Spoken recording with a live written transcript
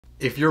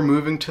If you're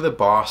moving to the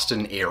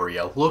Boston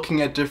area, looking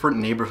at different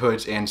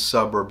neighborhoods and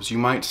suburbs you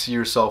might see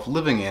yourself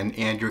living in,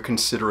 and you're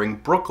considering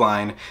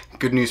Brookline,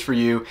 good news for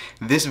you.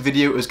 This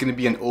video is going to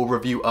be an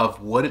overview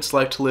of what it's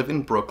like to live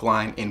in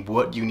Brookline and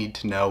what you need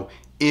to know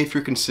if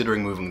you're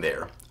considering moving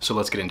there. So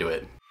let's get into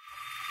it.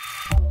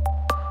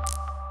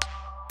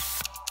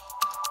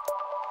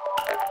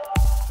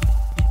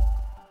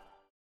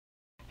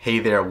 Hey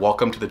there,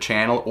 welcome to the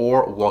channel,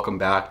 or welcome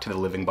back to the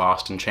Living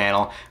Boston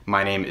channel.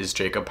 My name is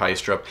Jacob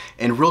Heistrup,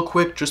 and real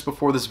quick, just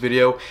before this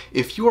video,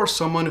 if you are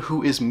someone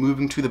who is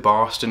moving to the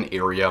Boston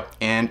area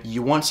and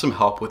you want some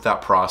help with that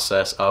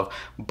process of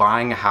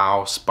buying a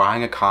house,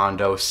 buying a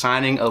condo,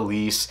 signing a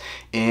lease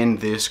in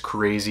this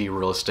crazy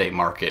real estate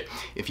market,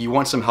 if you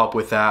want some help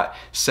with that,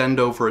 send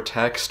over a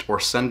text or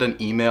send an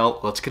email.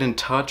 Let's get in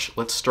touch.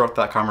 Let's start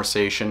that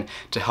conversation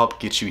to help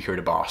get you here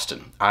to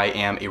Boston. I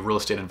am a real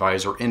estate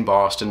advisor in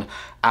Boston.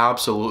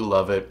 Absolutely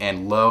love it,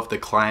 and love the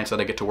clients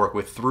that I get to work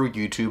with through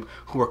YouTube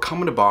who are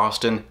coming to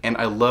Boston, and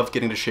I love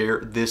getting to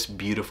share this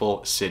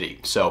beautiful city.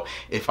 So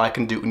if I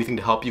can do anything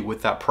to help you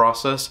with that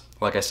process,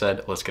 like I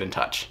said, let's get in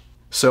touch.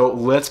 So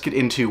let's get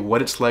into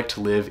what it's like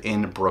to live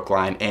in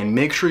Brookline, and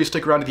make sure you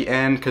stick around to the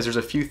end because there's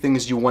a few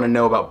things you want to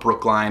know about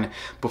Brookline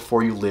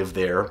before you live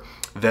there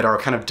that are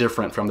kind of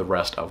different from the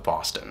rest of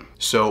Boston.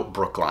 So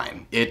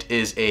Brookline, it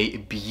is a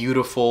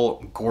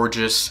beautiful,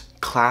 gorgeous,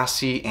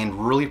 classy,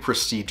 and really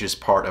prestigious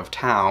part of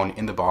town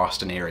in the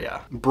Boston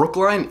area.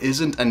 Brookline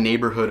isn't a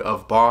neighborhood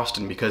of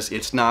Boston because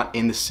it's not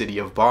in the city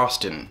of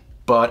Boston.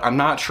 But I'm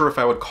not sure if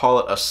I would call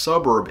it a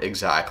suburb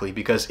exactly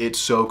because it's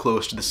so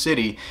close to the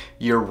city.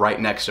 You're right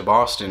next to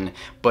Boston,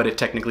 but it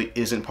technically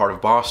isn't part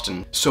of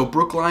Boston. So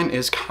Brookline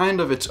is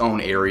kind of its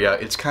own area,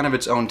 it's kind of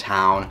its own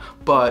town,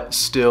 but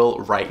still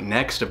right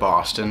next to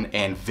Boston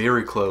and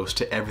very close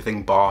to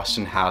everything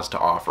Boston has to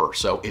offer.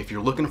 So if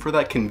you're looking for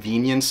that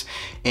convenience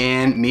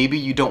and maybe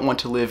you don't want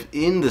to live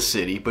in the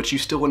city, but you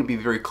still want to be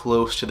very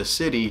close to the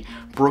city,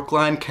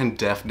 Brookline can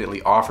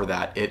definitely offer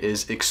that. It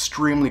is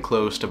extremely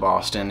close to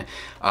Boston.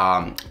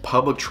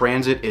 Public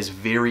transit is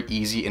very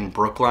easy in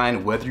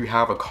Brookline, whether you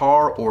have a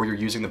car or you're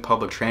using the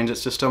public transit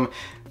system.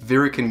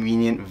 Very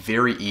convenient,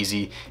 very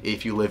easy.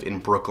 If you live in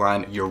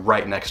Brookline, you're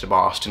right next to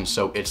Boston,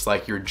 so it's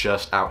like you're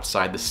just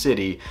outside the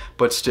city,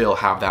 but still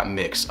have that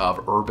mix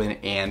of urban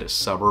and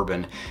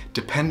suburban,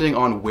 depending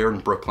on where in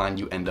Brookline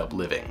you end up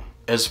living.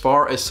 As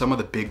far as some of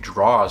the big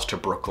draws to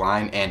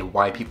Brookline and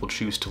why people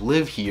choose to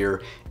live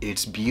here,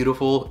 it's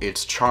beautiful,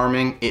 it's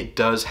charming, it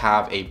does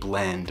have a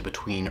blend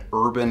between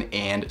urban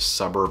and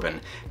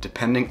suburban.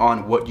 Depending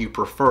on what you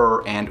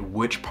prefer and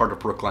which part of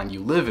Brookline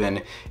you live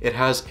in, it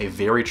has a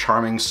very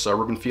charming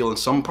suburban feel in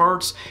some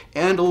parts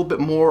and a little bit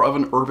more of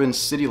an urban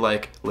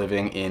city-like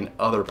living in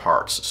other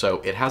parts.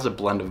 So it has a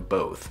blend of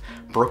both.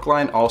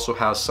 Brookline also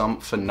has some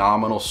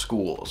phenomenal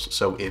schools.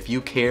 So if you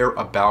care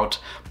about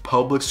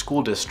public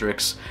school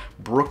districts,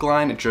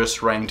 Brookline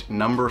just ranked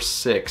number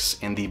 6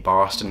 in the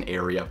Boston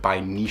area by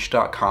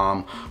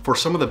niche.com for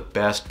some of the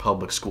best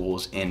public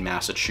schools in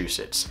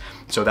Massachusetts.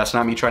 So that's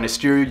not me trying to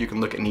steer you. You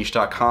can look at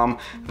niche.com.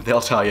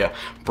 They'll tell you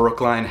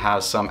Brookline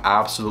has some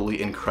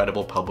absolutely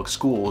incredible public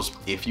schools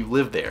if you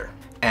live there.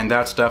 And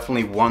that's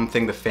definitely one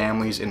thing the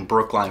families in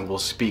Brookline will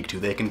speak to.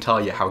 They can tell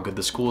you how good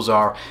the schools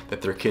are,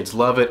 that their kids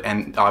love it,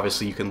 and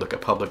obviously you can look at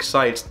public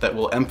sites that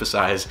will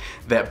emphasize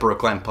that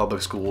Brookline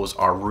public schools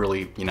are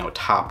really,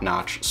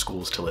 top-notch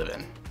schools to live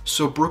in.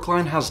 So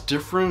Brookline has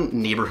different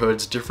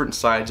neighborhoods, different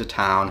sides of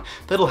town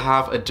that'll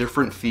have a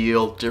different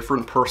feel,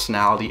 different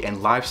personality,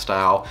 and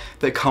lifestyle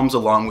that comes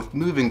along with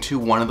moving to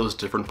one of those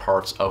different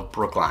parts of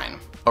Brookline.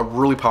 A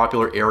really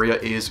popular area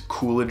is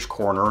Coolidge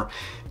Corner.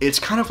 It's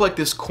kind of like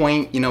this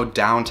quaint,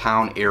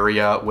 downtown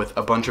area with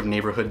a bunch of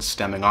neighborhoods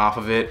stemming off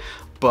of it.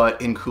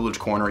 But in Coolidge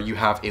Corner, you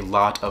have a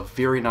lot of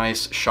very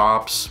nice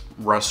shops,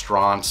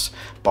 restaurants,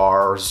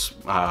 bars,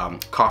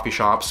 coffee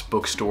shops,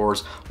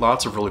 bookstores,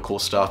 lots of really cool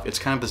stuff. It's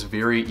kind of this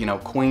very,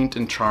 quaint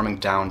and charming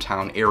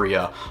downtown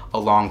area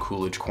along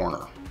Coolidge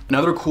Corner.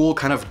 Another cool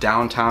kind of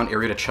downtown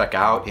area to check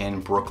out in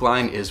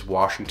Brookline is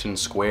Washington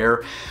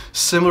Square.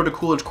 Similar to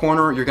Coolidge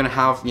Corner, you're gonna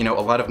have, a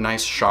lot of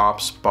nice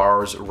shops,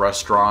 bars,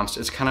 restaurants.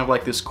 It's kind of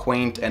like this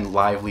quaint and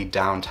lively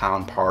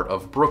downtown part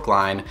of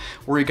Brookline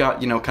where you got,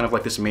 kind of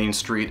like this main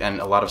street and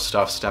a lot of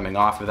stuff stemming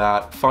off of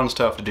that. Fun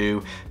stuff to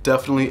do.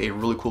 Definitely a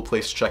really cool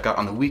place to check out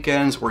on the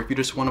weekends, or if you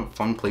just want a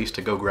fun place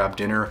to go grab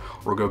dinner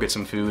or go get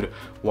some food,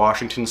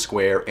 Washington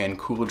Square and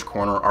Coolidge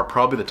Corner are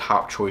probably the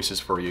top choices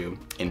for you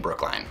in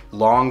Brookline.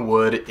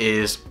 Longwood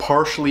is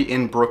partially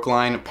in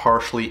Brookline,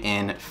 partially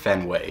in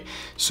Fenway.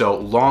 So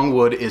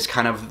Longwood is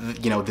kind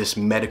of, this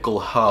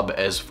medical hub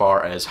as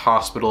far as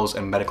hospitals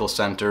and medical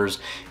centers.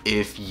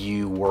 If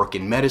you work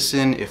in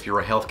medicine, if you're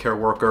a healthcare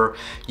worker,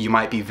 you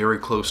might be very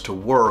close to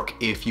work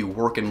if you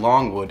work in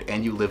Longwood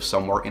and you live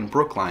somewhere in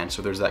Brookline.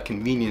 So there's that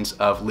convenience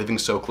of living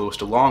so close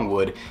to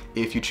Longwood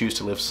if you choose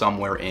to live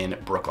somewhere in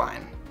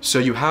Brookline. So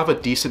you have a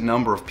decent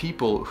number of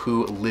people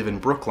who live in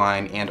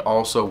Brookline and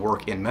also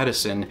work in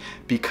medicine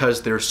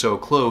because they're so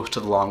close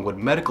to the Longwood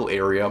medical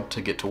area to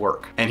get to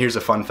work. And here's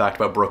a fun fact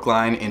about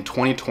Brookline. In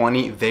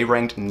 2020, they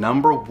ranked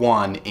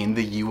 #1 in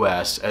the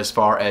US as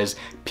far as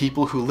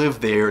people who live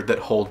there that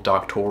hold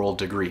doctoral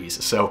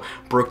degrees. So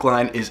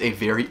Brookline is a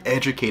very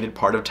educated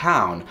part of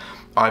town.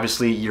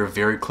 Obviously, you're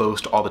very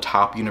close to all the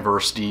top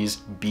universities,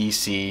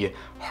 BC,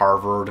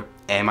 Harvard,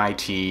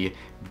 MIT,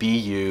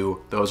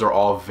 BU, those are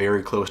all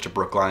very close to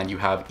Brookline. You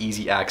have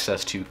easy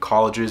access to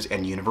colleges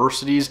and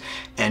universities,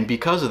 and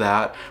because of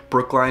that,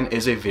 Brookline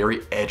is a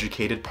very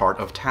educated part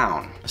of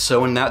town.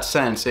 So in that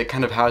sense, it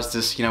kind of has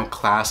this,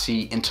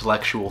 classy,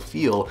 intellectual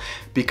feel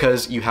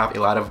because you have a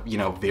lot of,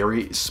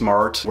 very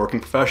smart working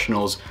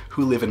professionals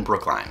who live in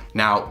Brookline.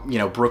 Now,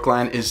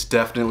 Brookline is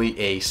definitely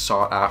a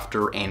sought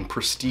after and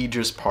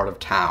prestigious part of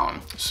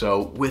town.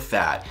 So with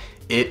that,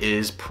 it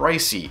is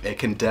pricey. It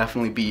can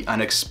definitely be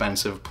an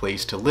expensive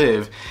place to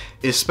live,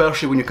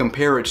 especially when you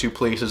compare it to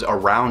places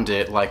around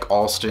it like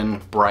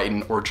Allston,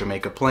 Brighton, or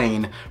Jamaica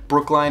Plain.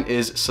 Brookline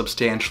is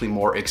substantially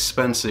more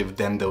expensive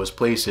than those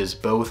places,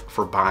 both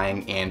for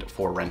buying and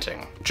for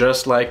renting.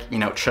 Just like,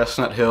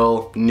 Chestnut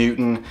Hill,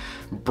 Newton,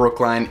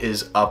 Brookline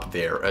is up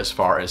there as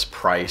far as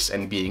price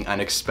and being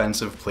an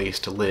expensive place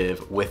to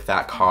live with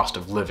that cost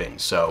of living.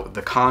 So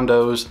the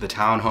condos, the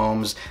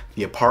townhomes,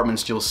 the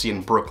apartments you'll see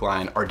in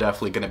Brookline are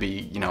definitely gonna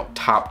be,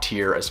 top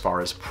tier as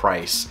far as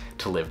price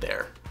to live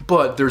there.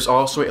 But there's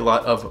also a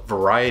lot of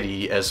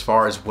variety as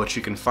far as what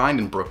you can find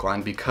in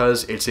Brookline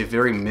because it's a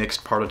very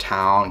mixed part of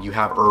town. You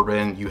have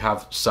urban, you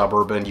have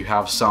suburban, you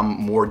have some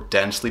more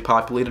densely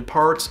populated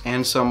parts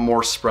and some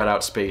more spread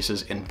out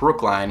spaces in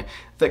Brookline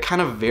that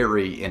kind of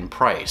vary in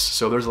price.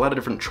 So there's a lot of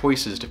different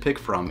choices to pick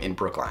from in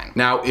Brookline.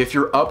 Now, if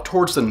you're up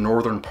towards the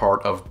northern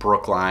part of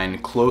Brookline,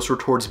 closer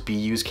towards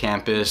BU's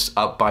campus,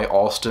 up by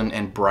Allston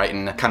and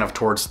Brighton, kind of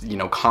towards,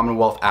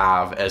 Commonwealth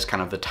Ave as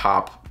kind of the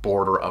top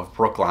border of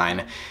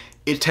Brookline,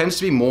 it tends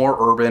to be more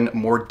urban,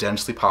 more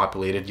densely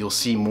populated. You'll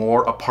see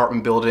more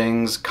apartment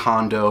buildings,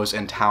 condos,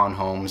 and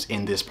townhomes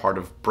in this part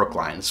of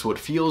Brookline. So it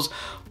feels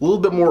a little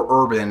bit more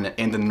urban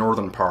in the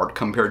northern part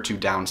compared to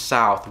down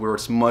south, where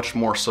it's much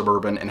more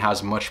suburban and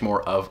has much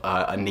more of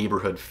a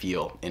neighborhood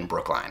feel in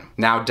Brookline.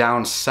 Now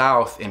down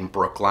south in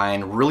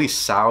Brookline, really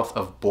south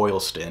of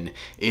Boylston,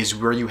 is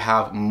where you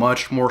have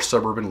much more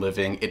suburban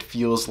living. It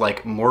feels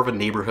like more of a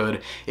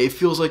neighborhood. It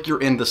feels like you're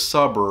in the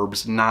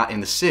suburbs, not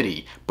in the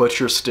city, but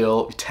you're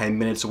still 10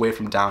 minutes away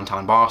from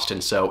downtown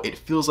Boston, so it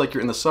feels like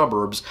you're in the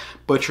suburbs,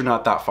 but you're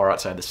not that far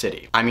outside the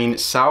city. I mean,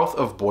 south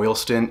of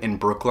Boylston in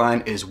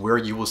Brookline is where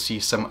you will see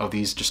some of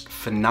these just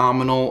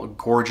phenomenal,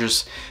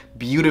 gorgeous,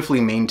 beautifully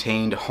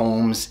maintained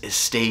homes,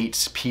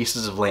 estates,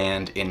 pieces of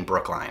land in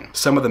Brookline.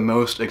 Some of the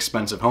most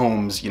expensive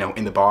homes,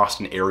 in the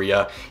Boston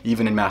area,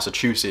 even in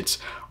Massachusetts,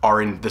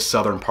 are in the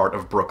southern part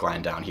of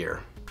Brookline down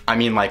here. I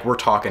mean, we're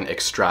talking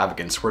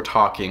extravagance, we're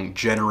talking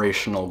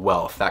generational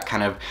wealth, that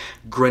kind of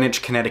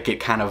Greenwich, Connecticut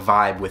kind of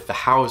vibe with the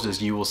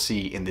houses you will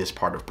see in this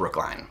part of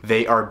Brookline.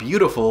 They are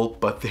beautiful,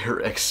 but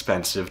they're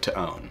expensive to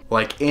own.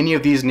 Like any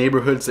of these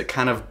neighborhoods that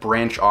kind of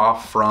branch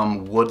off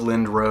from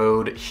Woodland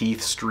Road,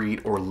 Heath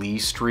Street, or Lee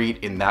Street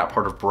in that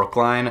part of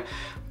Brookline,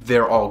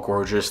 they're all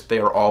gorgeous. They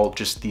are all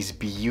just these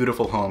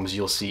beautiful homes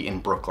you'll see in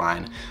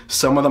Brookline.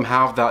 Some of them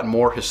have that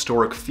more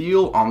historic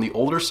feel on the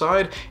older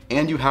side,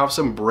 and you have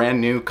some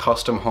brand new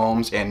custom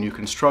homes and new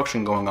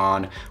construction going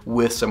on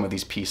with some of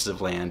these pieces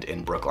of land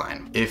in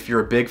Brookline. If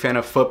you're a big fan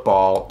of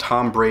football,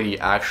 Tom Brady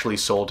actually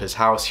sold his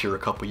house here a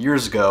couple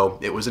years ago.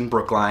 It was in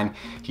Brookline.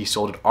 He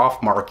sold it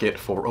off market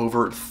for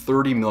over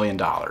 $30 million.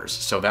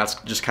 So that's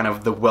just kind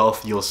of the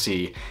wealth you'll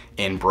see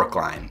in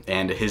Brookline.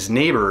 And his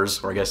neighbors,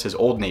 or I guess his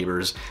old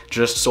neighbors,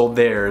 just sold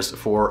theirs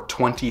for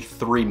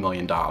 $23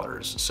 million.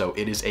 So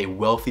it is a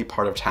wealthy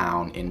part of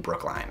town in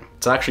Brookline.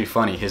 It's actually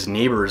funny, his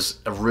neighbors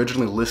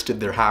originally listed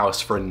their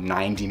house for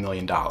 $90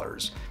 million.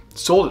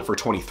 Sold it for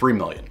 $23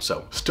 million,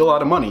 so still a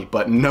lot of money,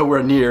 but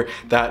nowhere near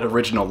that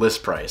original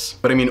list price.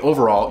 But I mean,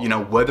 overall,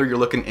 whether you're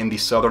looking in the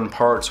southern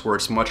parts where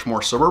it's much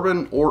more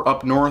suburban, or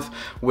up north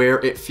where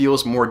it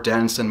feels more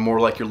dense and more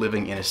like you're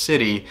living in a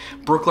city,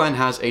 Brookline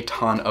has a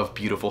ton of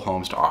beautiful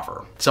homes to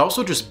offer. It's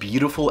also just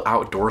beautiful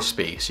outdoor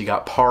space. You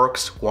got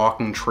parks,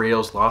 walking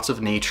trails, lots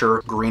of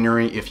nature,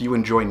 greenery. If you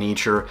enjoy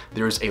nature,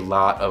 there's a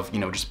lot of,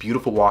 just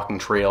beautiful walking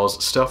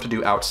trails, stuff to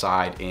do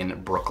outside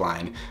in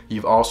Brookline.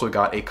 You've also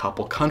got a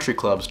couple country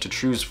clubs to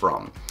choose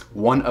from.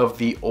 One of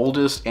the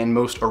oldest and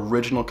most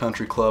original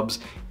country clubs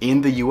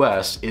in the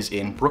US is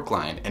in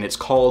Brookline, and it's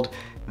called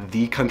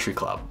The Country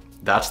Club.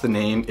 That's the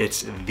name,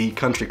 it's The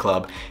Country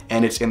Club,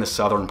 and it's in the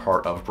southern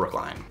part of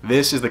Brookline.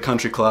 This is the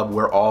country club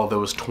where all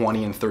those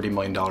 $20 and $30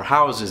 million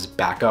houses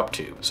back up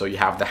to. So you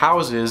have the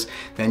houses,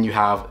 then you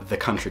have the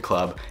country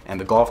club, and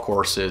the golf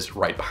courses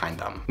right behind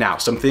them. Now,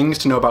 some things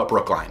to know about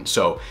Brookline.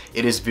 So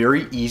it is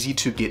very easy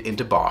to get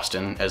into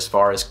Boston as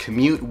far as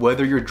commute,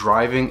 whether you're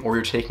driving or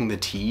you're taking the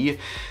T.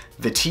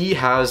 The T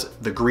has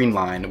the green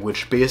line,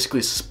 which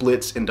basically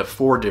splits into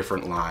 4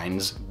 different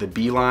lines: the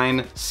B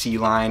line, C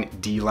line,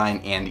 D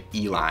line, and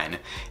E line.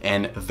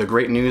 And the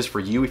great news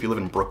for you if you live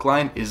in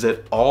Brookline is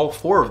that all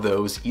 4 of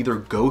those either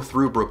go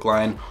through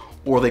Brookline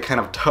or they kind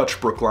of touch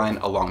Brookline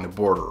along the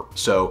border.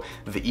 So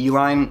the E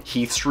line,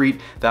 Heath Street,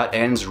 that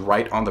ends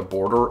right on the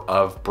border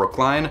of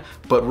Brookline,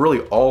 but really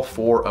all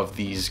 4 of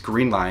these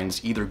green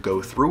lines either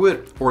go through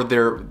it or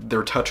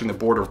they're touching the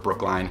border of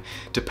Brookline.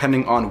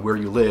 Depending on where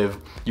you live,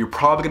 you're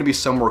probably gonna be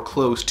somewhere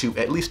close to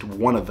at least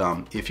one of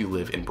them if you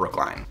live in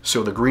Brookline.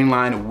 So the green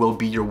line will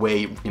be your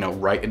way,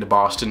 right into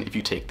Boston if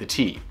you take the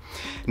T.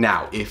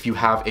 Now, if you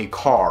have a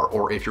car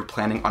or if you're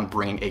planning on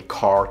bringing a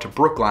car to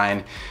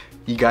Brookline,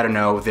 you gotta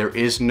know there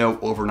is no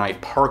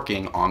overnight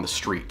parking on the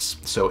streets.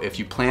 So if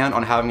you plan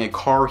on having a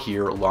car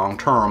here long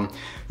term,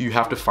 you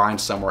have to find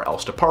somewhere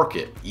else to park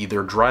it.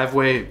 Either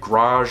driveway,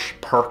 garage,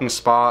 parking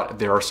spot.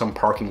 There are some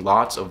parking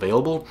lots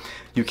available.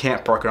 You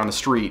can't park it on the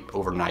street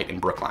overnight in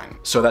Brookline.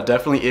 So that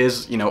definitely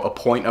is, a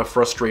point of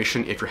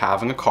frustration if you're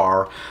having a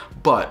car.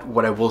 But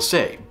what I will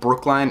say,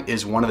 Brookline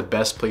is one of the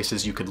best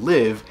places you could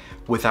live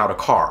without a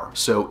car.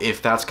 So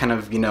if that's kind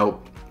of,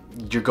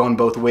 you're going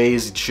both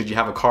ways, should you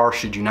have a car,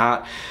 should you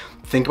not?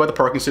 Think about the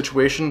parking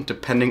situation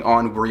depending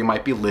on where you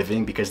might be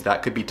living, because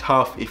that could be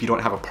tough if you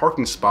don't have a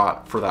parking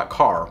spot for that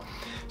car.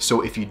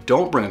 So if you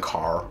don't bring a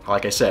car,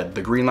 like I said,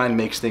 the green line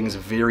makes things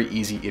very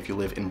easy if you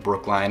live in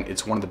Brookline.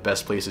 It's one of the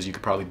best places you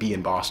could probably be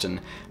in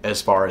Boston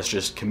as far as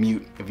just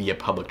commute via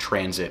public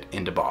transit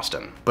into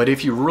Boston. But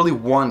if you really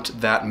want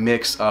that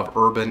mix of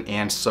urban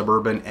and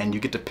suburban and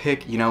you get to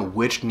pick,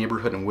 which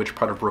neighborhood and which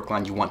part of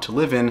Brookline you want to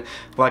live in,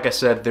 like I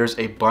said, there's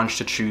a bunch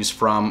to choose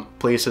from.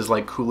 Places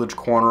like Coolidge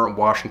Corner,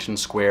 Washington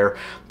Square.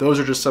 Those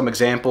are just some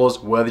examples.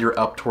 Whether you're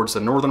up towards the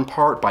northern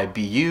part by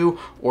BU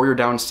or you're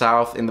down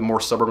south in the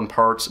more suburban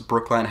parts,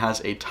 Brookline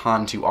has a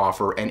ton to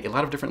offer and a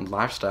lot of different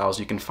lifestyles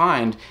you can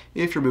find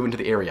if you're moving to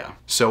the area.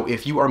 So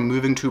if you are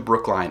moving to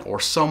Brookline or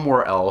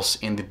somewhere else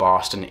in the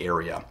Boston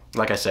area,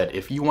 like I said,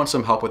 if you want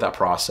some help with that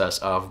process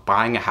of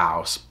buying a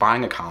house,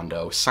 buying a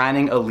condo,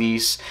 signing a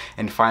lease,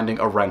 and finding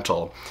a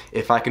rental,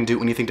 if I can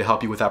do anything to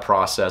help you with that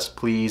process,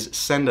 please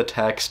send a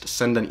text,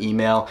 send an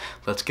email.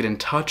 Let's get in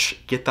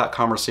touch, get that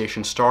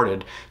conversation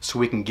started so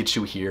we can get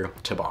you here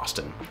to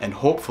Boston and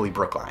hopefully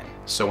Brookline.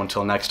 So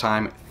until next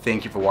time,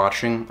 thank you for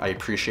watching. I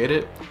appreciate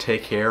it.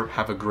 Take care,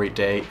 have a great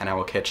day, and I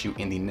will catch you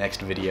in the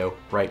next video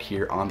right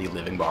here on the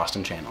Living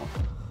Boston channel.